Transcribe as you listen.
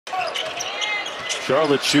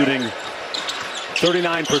Charlotte shooting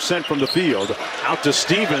 39% from the field. Out to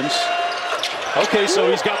Stevens. Okay, so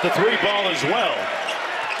he's got the 3 ball as well.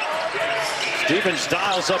 Stevens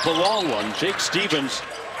dials up a long one. Jake Stevens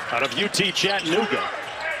out of UT Chattanooga.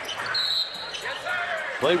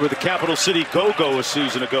 Played with the Capital City Go-Go a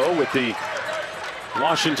season ago with the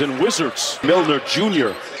Washington Wizards. Milner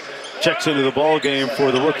Jr. checks into the ball game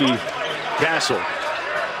for the rookie Castle.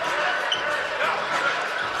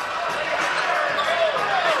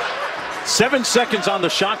 Seven seconds on the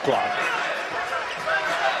shot clock.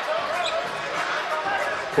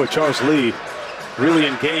 Boy, Charles Lee really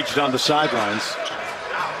engaged on the sidelines.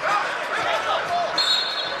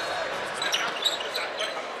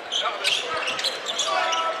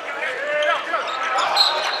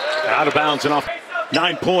 Out of bounds and off.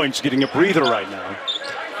 9 points, getting a breather right now.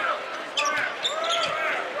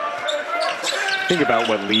 Think about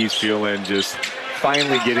what Lee's feeling, just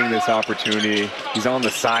finally getting this opportunity. He's on the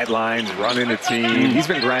sidelines, running the team. He's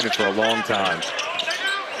been grinding for a long time.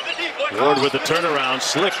 Ward with the turnaround,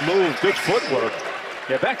 slick move, good footwork.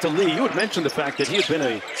 Yeah, back to Lee. You had mentioned the fact that he had been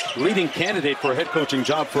a leading candidate for a head coaching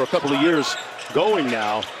job for a couple of years going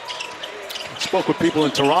now. Spoke with people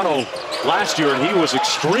in Toronto last year, and he was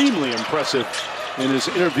extremely impressive in his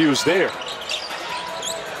interviews there.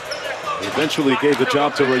 He eventually gave the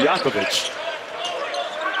job to Rajakovic.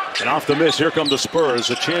 And off the miss, here come the Spurs.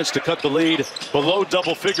 A chance to cut the lead below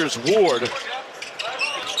double figures. Ward.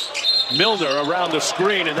 Milner around the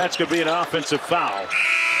screen, and that's going to be an offensive foul.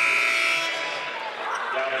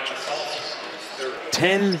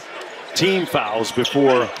 10 team fouls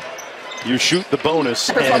before you shoot the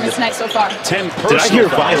bonus. Performance night so far. 10 personal Did I hear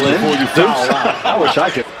fouls violin before you foul out. I wish I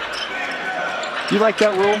could. Do you like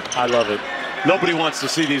that rule? I love it. Nobody wants to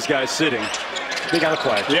see these guys sitting. They got to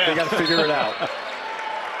play. Yeah. They got to figure it out.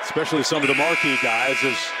 Especially some of the marquee guys,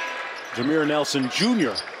 as Jameer Nelson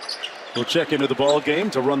Jr. will check into the ball game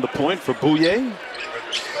to run the point for Bouye.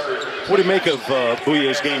 What do you make of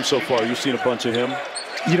Bouye's game so far? You've seen a bunch of him.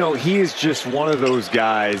 You know, he is just one of those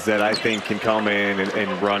guys that I think can come in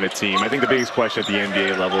and run a team. I think the biggest question at the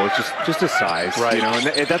NBA level is just his size, right? You know,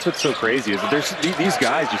 and that's what's so crazy is that there's these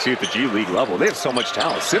guys you see at the G League level. They have so much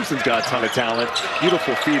talent. Simpson's got a ton of talent.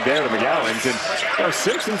 Beautiful feed there to McGowan's, and you know,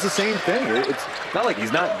 Simpson's the same thing. It's not like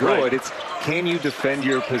he's not good. Right. It's can you defend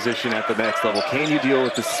your position at the next level? Can you deal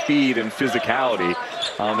with the speed and physicality?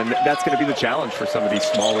 And that's going to be the challenge for some of these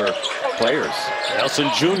smaller players. Nelson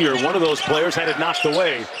Jr., one of those players, had it knocked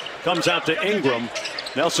away. Comes out to Ingram.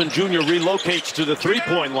 Nelson Jr. relocates to the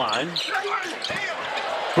three-point line.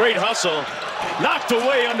 Great hustle. Knocked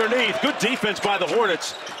away underneath. Good defense by the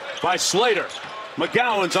Hornets by Slater.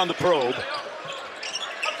 McGowan's on the probe.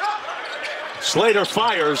 Slater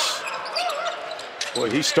fires. Boy,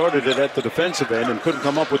 he started it at the defensive end and couldn't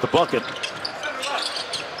come up with the bucket.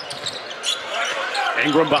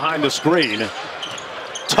 Ingram behind the screen.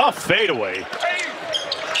 Tough fadeaway.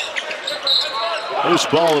 Loose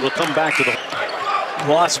ball, it'll come back to the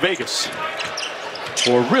Las Vegas.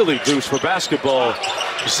 Or really, Deuce, for basketball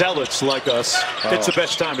zealots like us, it's the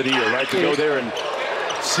best time of the year, right? To go there and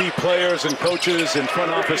see players and coaches and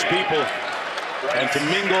front office people and to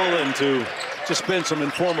mingle and to just spend some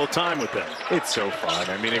informal time with them. It's so fun.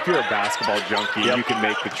 I mean, if you're a basketball junkie, you can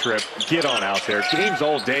make the trip. Get on out there. Games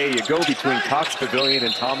all day. You go between Cox Pavilion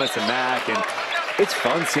and Thomas and Mack, and it's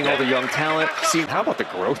fun seeing all the young talent. See, how about the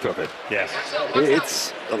growth of it? Yes.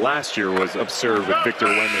 It's last year was absurd with Victor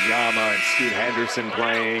Wembanyama and Scoot Henderson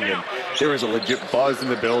playing, and there was a legit buzz in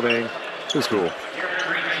the building. It was cool.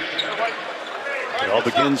 It all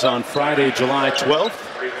begins on Friday, July 12th.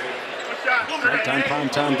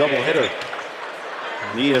 Primetime doubleheader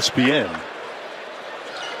on ESPN.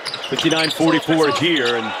 59-44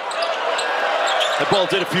 here, and that ball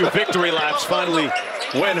did a few victory laps, finally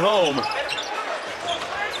went home.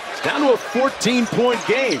 It's down to a 14-point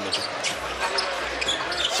game.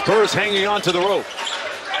 Spurs hanging on to the rope.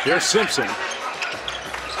 Here's Simpson.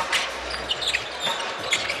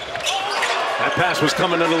 That pass was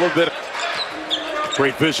coming in a little bit.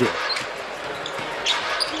 Great visual.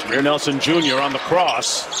 Jameer Nelson Jr. on the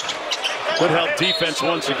cross. Good help defense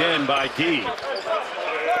once again by Gee.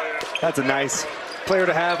 That's a nice player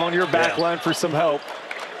to have on your back line for some help.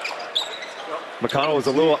 McConnell was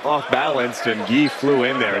a little off-balanced, and Gee flew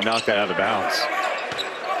in there and knocked that out of bounds.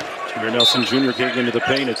 Jameer Nelson Jr. getting into the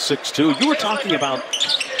paint at 6'2". You were talking about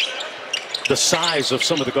the size of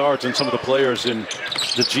some of the guards and some of the players in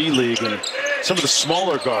the G League and some of the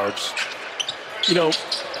smaller guards. You know,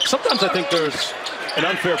 sometimes I think there's an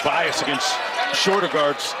unfair bias against shorter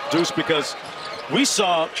guards, Deuce, because we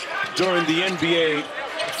saw during the NBA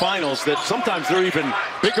finals that sometimes they're even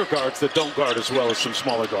bigger guards that don't guard as well as some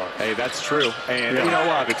smaller guards. Hey, that's true. And you know, a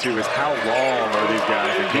lot of it too is how long are these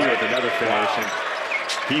guys? And he with another finish, and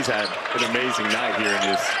he's had an amazing night here in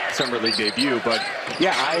his summer league debut. But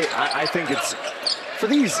yeah, I think it's for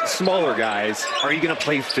these smaller guys. Are you going to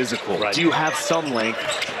play physical? Right. Do you have some length?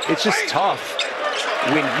 It's just tough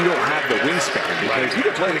when you don't have the wingspan, because you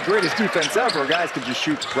can play the greatest defense ever. Guys can just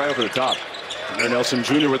shoot right over the top. Nelson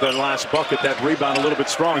Jr. with that last bucket, that rebound a little bit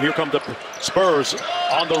strong. Here come the Spurs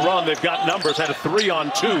on the run. They've got numbers, had a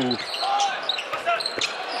 3-on-2.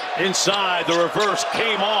 Inside, the reverse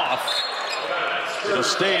came off. It'll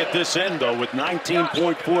stay at this end, though, with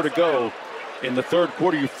 19.4 to go in the third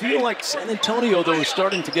quarter. You feel like San Antonio, though, is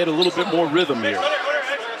starting to get a little bit more rhythm here.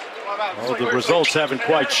 Well, the results haven't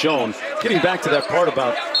quite shown. Getting back to that part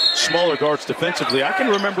about smaller guards defensively, I can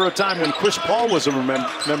remember a time when Chris Paul was a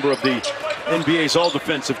member of the NBA's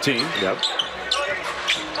all-defensive team. Yep.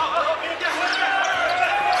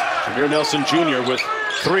 Jameer Nelson Jr. with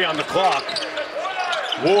 3 on the clock.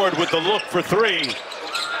 Ward with the look for 3.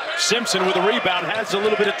 Simpson with a rebound, has a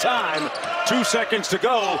little bit of time. 2 seconds to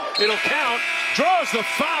go. It'll count. Draws the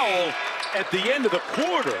foul at the end of the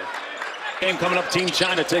quarter. Game coming up, Team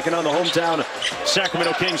China taking on the hometown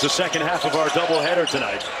Sacramento Kings, the second half of our doubleheader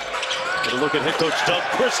tonight. Get a look at head coach Doug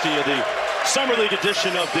Christie of the Summer League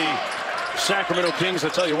edition of the Sacramento Kings. I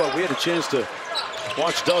tell you what, we had a chance to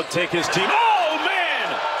watch Doug take his team. Oh,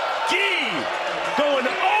 man! Gee! Going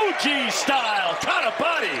OG style. Caught a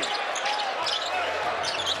body.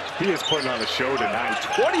 He is putting on a show tonight.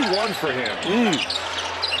 21 for him.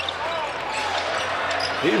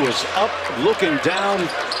 He was up looking down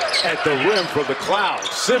at the rim for the Clouds.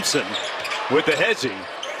 Simpson with the hezzy.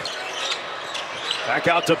 Back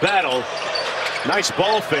out to Battle. Nice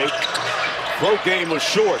ball fake. Float game was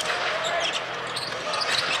short.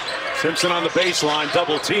 Simpson on the baseline,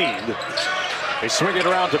 double teamed. They swing it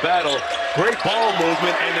around to Battle. Great ball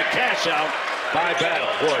movement and the cash out by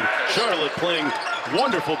Battle. Boy, Charlotte playing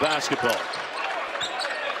wonderful basketball.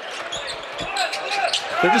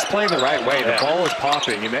 They're just playing the right way. The ball is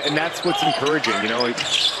popping, and that's what's encouraging. You know,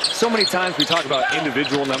 so many times we talk about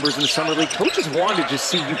individual numbers in the Summer League. Coaches want to just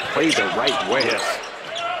see you play the right way. Yes.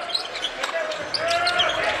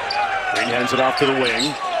 Green hands it off to the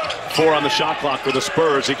wing. 4 on the shot clock for the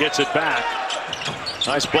Spurs. He gets it back.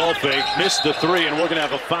 Nice ball fake. Missed the 3, and we're going to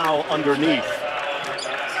have a foul underneath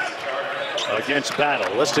against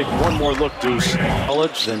Battle. Let's take one more look, Deuce.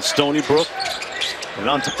 College, then Stony Brook, and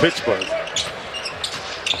on to Pittsburgh.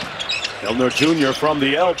 Milner Jr. from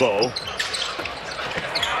the elbow.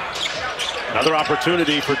 Another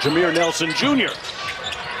opportunity for Jameer Nelson Jr.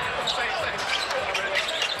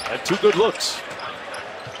 Had 2 good looks.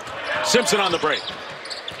 Simpson on the break.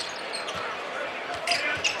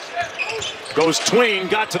 Goes tween,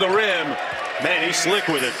 got to the rim. Man, he's slick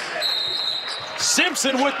with it.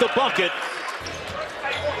 Simpson with the bucket.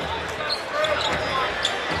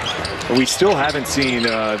 We still haven't seen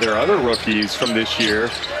their other rookies from this year.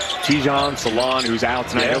 Tijan Salon, who's out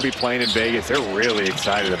tonight, he'll be playing in Vegas. They're really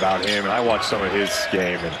excited about him, and I watched some of his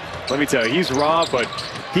game, and let me tell you, he's raw, but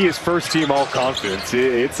he is first team all confidence.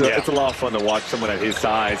 It's a lot of fun to watch someone at his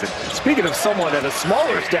size. And speaking of someone at a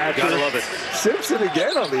smaller stature, gotta love it. Simpson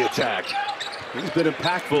again on the attack. He's been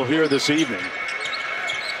impactful here this evening.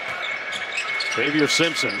 Xavier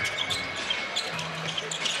Simpson.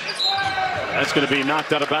 That's going to be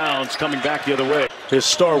knocked out of bounds, coming back the other way. His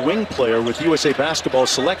star wing player with USA Basketball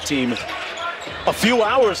Select Team a few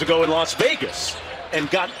hours ago in Las Vegas, and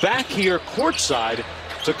got back here courtside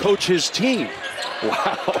to coach his team.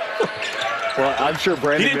 Wow. Well, I'm sure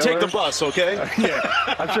Brandon He didn't Miller, take the bus, okay?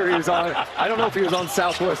 Yeah, I'm sure he was on. I don't know if he was on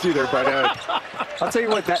Southwest either, but I'll tell you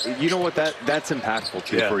what, that's impactful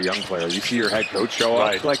too for a young player. You see your head coach show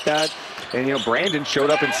up like that, and you know Brandon showed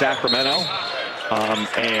up in Sacramento,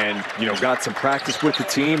 and you know got some practice with the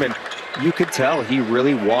team, and you could tell he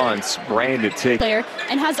really wants Brandon to player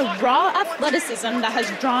and has a raw athleticism that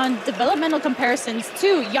has drawn developmental comparisons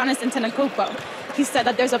to Giannis Antetokounmpo. He said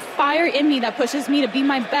that there's a fire in me that pushes me to be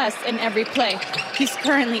my best in every play. He's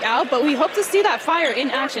currently out, but we hope to see that fire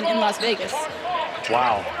in action in Las Vegas.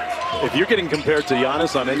 Wow. If you're getting compared to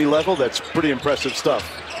Giannis on any level, that's pretty impressive stuff.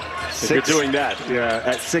 If you're doing that. Yeah,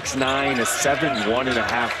 at 6'9", a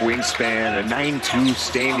 7'1.5" wingspan, a 9'2"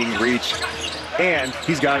 standing reach. And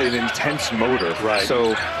he's got an intense motor. Right. So,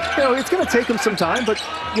 you know, it's going to take him some time, but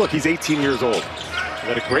look, he's 18 years old.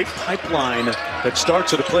 Got a great pipeline that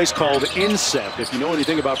starts at a place called INSEP. If you know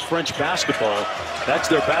anything about French basketball, that's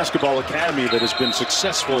their basketball academy that has been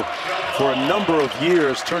successful for a number of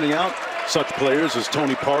years, turning out such players as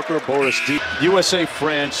Tony Parker, Boris D. USA,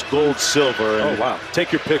 France, gold, silver. And oh wow!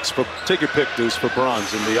 Take your pick, Deuce, for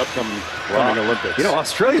bronze in the upcoming Olympics. You know,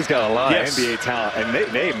 Australia's got a lot of Yes. NBA talent,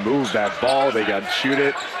 and they move that ball. They got to shoot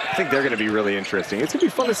it. I think they're going to be really interesting. It's going to be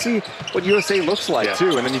fun to see what USA looks like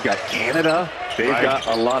too. And then you've got Canada. They've got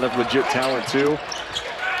a lot of legit talent too.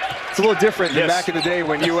 It's a little different than back in the day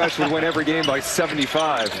when US would win every game by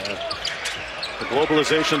 75. The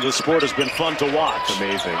globalization of the sport has been fun to watch.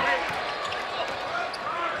 Amazing.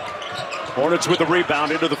 Hornets with the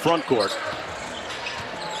rebound into the front court.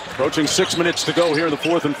 Approaching 6 minutes to go here in the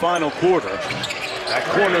fourth and final quarter. That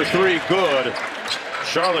corner three, good.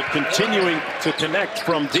 Charlotte continuing to connect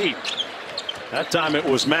from deep. That time it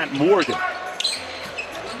was Matt Morgan.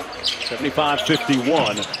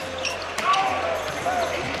 75-51.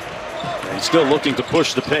 And he's still looking to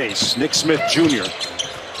push the pace. Nick Smith Jr.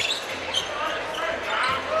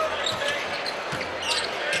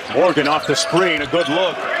 Morgan off the screen, a good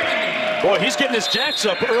look. Boy, he's getting his jacks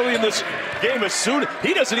up early in this game as soon.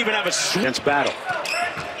 He doesn't even have a against Battle.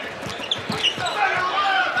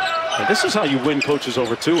 And this is how you win coaches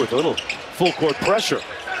over too, with a little full court pressure.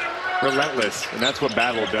 Relentless, and that's what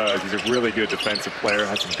Battle does. He's a really good defensive player,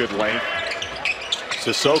 has some good length.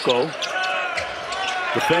 Sissoko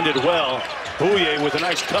defended well. Bouye with a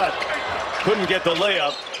nice cut. Couldn't get the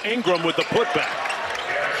layup. Ingram with the putback.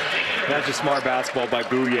 That's just smart basketball by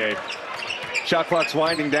Bouye. Shot clock's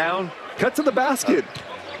winding down. Cut to the basket.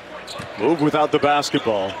 Move without the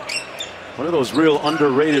basketball. One of those real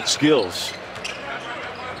underrated skills.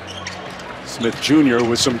 Smith Jr.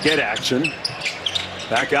 with some get action.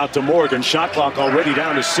 Back out to Morgan. Shot clock already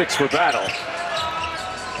down to 6 for Battle.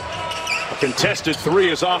 A contested three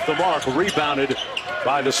is off the mark. Rebounded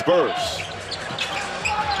by the Spurs.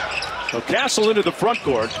 So Castle into the front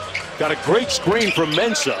court. Got a great screen from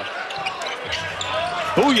Mensah.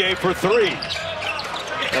 Bouye for three.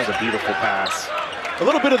 That was a beautiful pass. A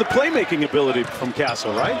little bit of the playmaking ability from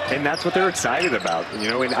Castle, right? And that's what they're excited about, you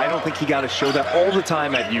know, and I don't think he got to show that all the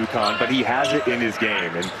time at UConn, but he has it in his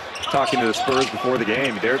game. And talking to the Spurs before the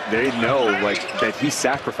game, they know like that he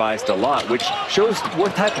sacrificed a lot, which shows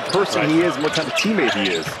what type of person he is and what type of teammate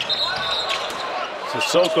he is.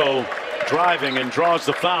 Sissoko driving and draws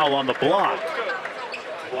the foul on the block.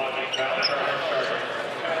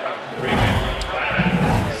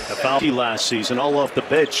 The foul last season, all off the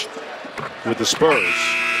bench with the Spurs.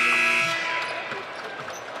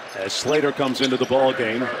 As Slater comes into the ball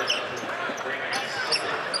game,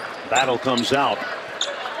 Battle comes out.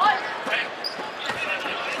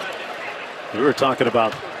 We were talking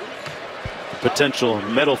about potential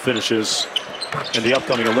medal finishes in the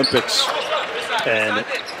upcoming Olympics, and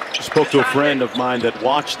spoke to a friend of mine that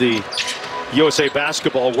watched the USA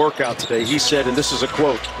basketball workout today. He said, and this is a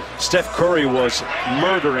quote, Steph Curry was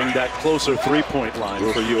murdering that closer three-point line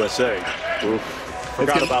for USA.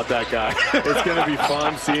 Forgot about that guy. It's going to be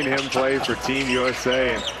fun seeing him play for Team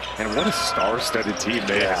USA, and what a star-studded team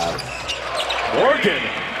they have. Morgan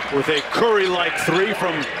with a Curry-like three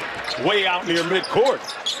from way out near midcourt.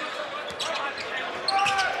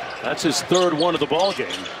 That's his third one of the ball game.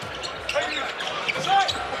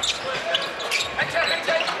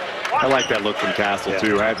 I like that look from Castle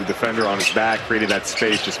too. Had the defender on his back, created that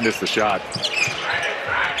space, just missed the shot.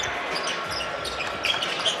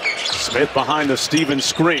 Smith behind the Stevens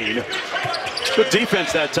screen. Good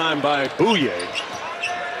defense that time by Bouye.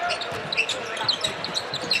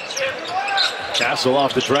 Castle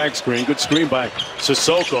off the drag screen. Good screen by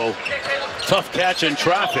Sissoko. Tough catch in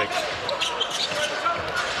traffic.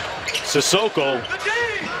 Sissoko.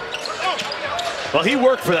 Well, he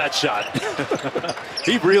worked for that shot.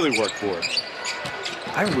 He really worked for it.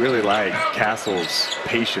 I really like Castle's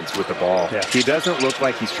patience with the ball. He doesn't look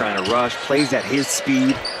like he's trying to rush, plays at his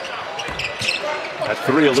speed. That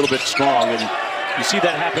three a little bit strong, and you see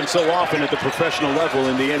that happen so often at the professional level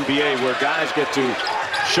in the NBA, where guys get to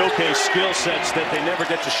showcase skill sets that they never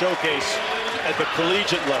get to showcase at the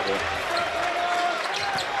collegiate level.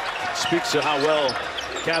 Speaks to how well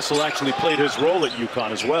Castle actually played his role at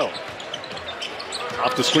UConn as well.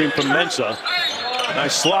 Off the screen from Mensah.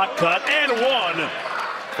 Nice slot cut and one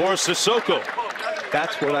for Sissoko.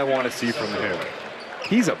 That's what I want to see from him.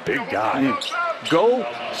 He's a big guy. Go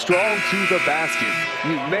strong to the basket.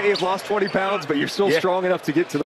 You may have lost 20 pounds, but you're still strong enough to get to the